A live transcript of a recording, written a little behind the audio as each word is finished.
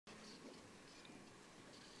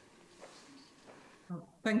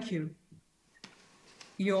Thank you.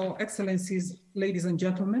 Your Excellencies, ladies and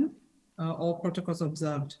gentlemen, all protocols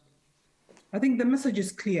observed. I think the message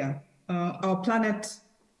is clear. Our planet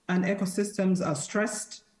and ecosystems are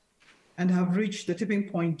stressed and have reached the tipping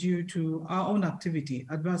point due to our own activity,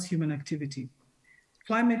 adverse human activity.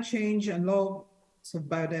 Climate change and loss of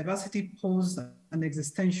biodiversity pose an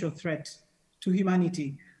existential threat to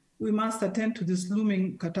humanity. We must attend to this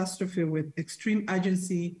looming catastrophe with extreme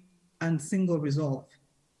urgency and single resolve.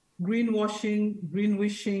 Greenwashing,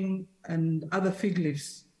 greenwashing, and other fig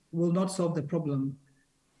leaves will not solve the problem,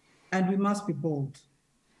 and we must be bold.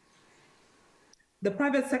 The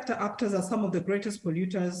private sector actors are some of the greatest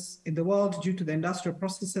polluters in the world due to the industrial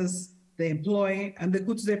processes they employ and the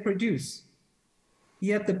goods they produce.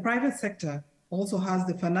 Yet the private sector also has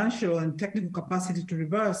the financial and technical capacity to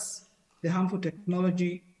reverse the harmful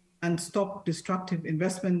technology and stop destructive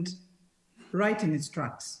investment right in its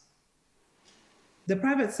tracks. The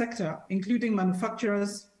private sector, including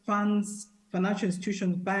manufacturers, funds, financial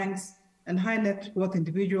institutions, banks, and high net worth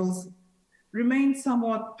individuals, remain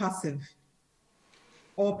somewhat passive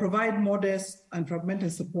or provide modest and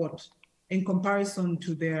fragmented support in comparison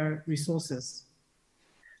to their resources.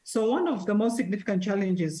 So one of the most significant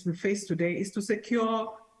challenges we face today is to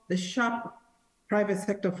secure the sharp private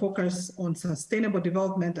sector focus on sustainable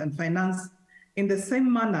development and finance in the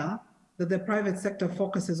same manner that the private sector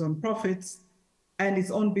focuses on profits and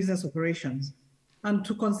its own business operations, and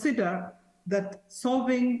to consider that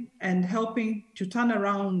solving and helping to turn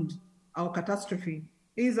around our catastrophe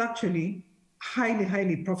is actually highly,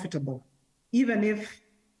 highly profitable, even if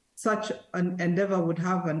such an endeavor would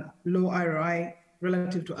have a low ROI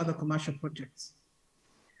relative to other commercial projects.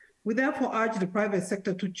 We therefore urge the private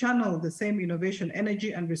sector to channel the same innovation,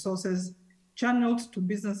 energy, and resources channeled to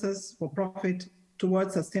businesses for profit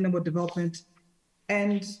towards sustainable development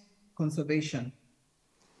and conservation.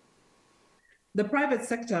 The private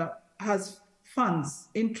sector has funds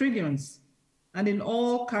in trillions and in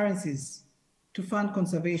all currencies to fund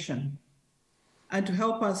conservation and to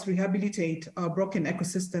help us rehabilitate our broken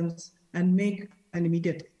ecosystems and make an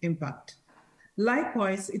immediate impact.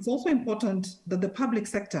 Likewise, it's also important that the public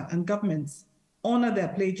sector and governments honor their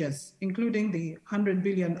pledges, including the 100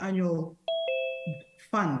 billion annual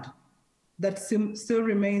fund that still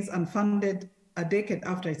remains unfunded a decade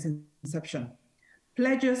after its inception.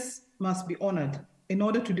 Pledges must be honored in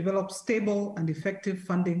order to develop stable and effective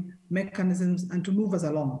funding mechanisms and to move us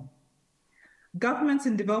along. Governments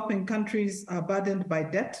in developing countries are burdened by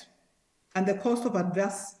debt and the cost of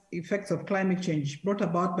adverse effects of climate change brought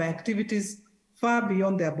about by activities far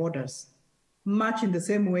beyond their borders, much in the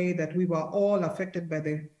same way that we were all affected by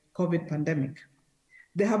the COVID pandemic.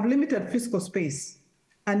 They have limited fiscal space,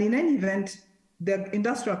 and in any event, their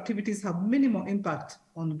industrial activities have minimal impact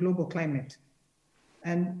on global climate.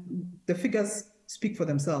 And the figures speak for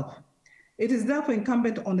themselves. It is therefore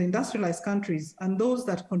incumbent on the industrialized countries and those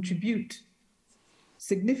that contribute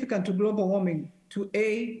significant to global warming to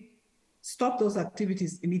A, stop those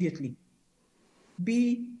activities immediately,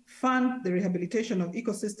 B, fund the rehabilitation of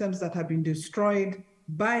ecosystems that have been destroyed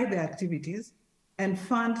by their activities, and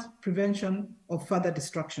fund prevention of further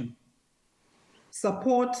destruction.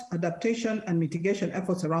 Support adaptation and mitigation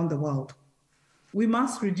efforts around the world. We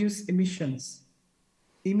must reduce emissions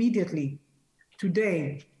immediately,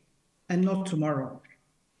 today, and not tomorrow.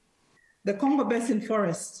 The Congo Basin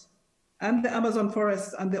forests and the Amazon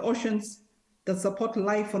forests and the oceans that support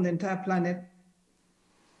life on the entire planet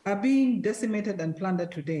are being decimated and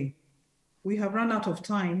plundered today. We have run out of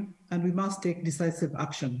time and we must take decisive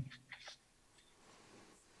action.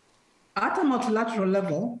 At a multilateral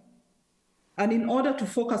level, and in order to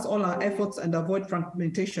focus all our efforts and avoid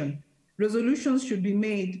fragmentation, resolutions should be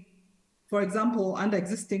made, for example, under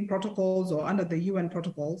existing protocols or under the UN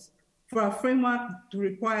protocols, for a framework to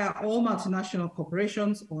require all multinational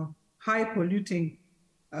corporations or high polluting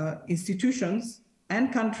institutions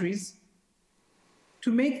and countries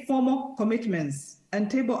to make formal commitments and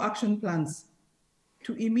table action plans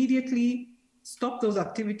to immediately stop those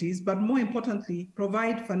activities, but more importantly,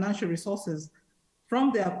 provide financial resources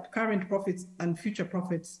from their current profits and future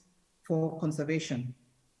profits for conservation.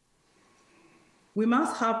 We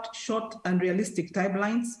must have short and realistic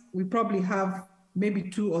timelines. We probably have maybe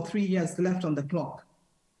 2 or 3 years left on the clock,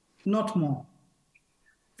 not more.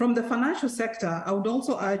 From the financial sector, I would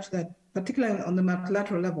also urge that, particularly on the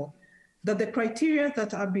multilateral level, that the criteria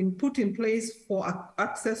that have been put in place for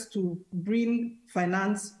access to green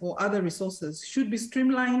finance or other resources should be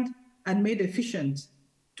streamlined and made efficient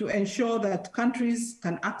to ensure that countries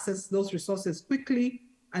can access those resources quickly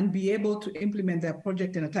and be able to implement their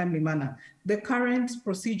project in a timely manner. The current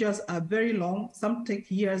procedures are very long, some take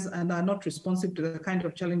years and are not responsive to the kind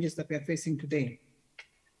of challenges that we are facing today.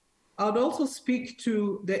 I would also speak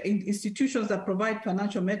to the institutions that provide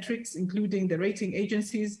financial metrics, including the rating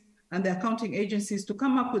agencies and the accounting agencies, to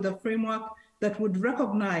come up with a framework that would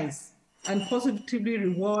recognize and positively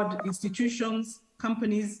reward institutions,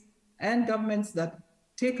 companies, and governments that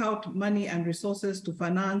take out money and resources to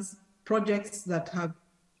finance projects that have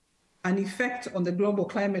an effect on the global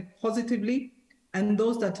climate positively, and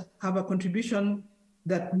those that have a contribution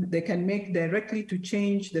that they can make directly to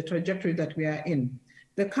change the trajectory that we are in.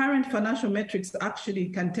 The current financial metrics actually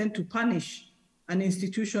can tend to punish an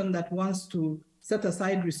institution that wants to set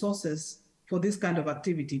aside resources for this kind of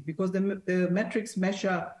activity, because the metrics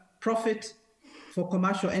measure profit for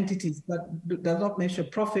commercial entities, but does not measure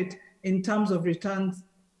profit in terms of returns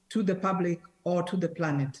to the public or to the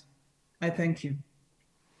planet. I thank you.